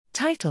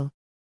Title: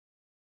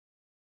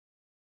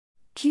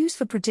 Cues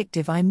for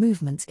predictive eye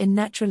movements in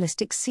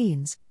naturalistic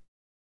scenes.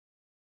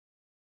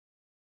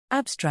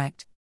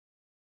 Abstract: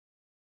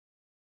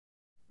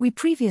 We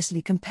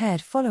previously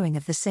compared following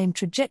of the same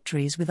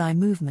trajectories with eye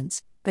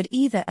movements, but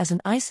either as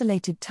an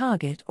isolated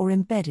target or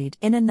embedded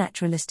in a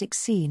naturalistic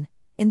scene,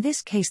 in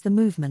this case the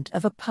movement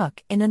of a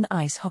puck in an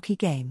ice hockey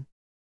game.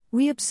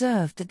 We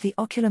observed that the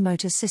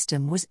oculomotor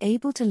system was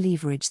able to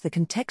leverage the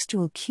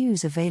contextual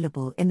cues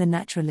available in the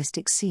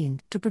naturalistic scene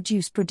to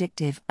produce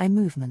predictive eye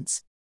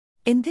movements.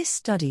 In this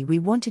study, we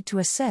wanted to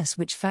assess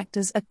which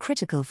factors are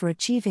critical for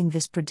achieving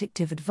this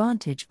predictive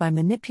advantage by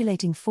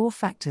manipulating 4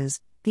 factors: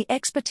 the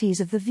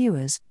expertise of the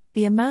viewers,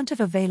 the amount of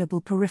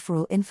available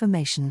peripheral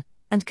information,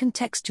 and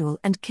contextual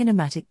and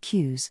kinematic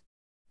cues.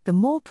 The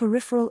more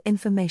peripheral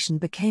information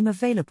became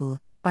available,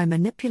 by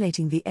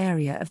manipulating the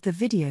area of the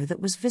video that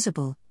was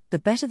visible, the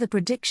better the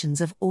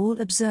predictions of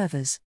all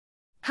observers.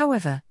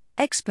 However,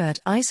 expert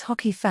ice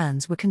hockey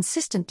fans were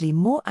consistently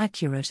more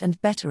accurate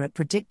and better at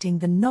predicting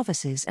than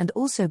novices, and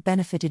also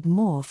benefited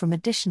more from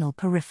additional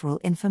peripheral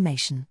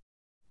information.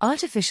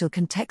 Artificial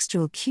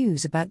contextual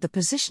cues about the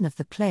position of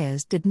the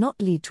players did not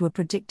lead to a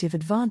predictive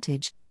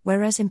advantage,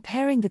 whereas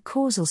impairing the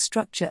causal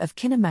structure of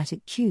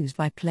kinematic cues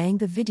by playing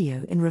the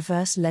video in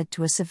reverse led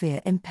to a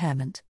severe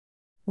impairment.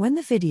 When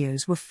the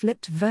videos were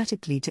flipped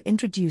vertically to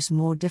introduce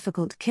more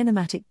difficult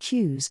kinematic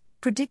cues,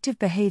 predictive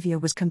behavior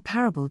was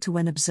comparable to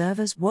when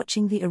observers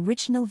watching the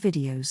original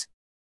videos.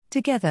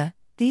 Together,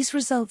 these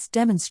results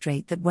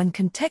demonstrate that when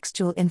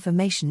contextual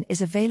information is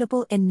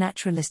available in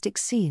naturalistic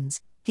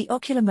scenes, the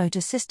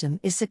oculomotor system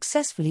is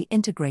successfully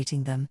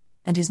integrating them,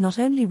 and is not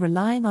only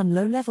relying on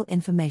low-level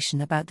information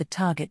about the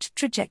target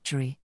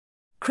trajectory.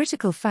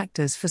 Critical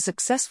factors for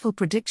successful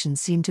prediction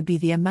seem to be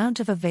the amount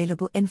of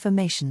available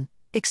information,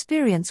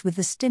 experience with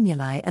the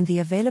stimuli, and the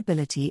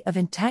availability of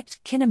intact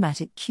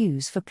kinematic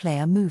cues for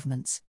player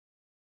movements.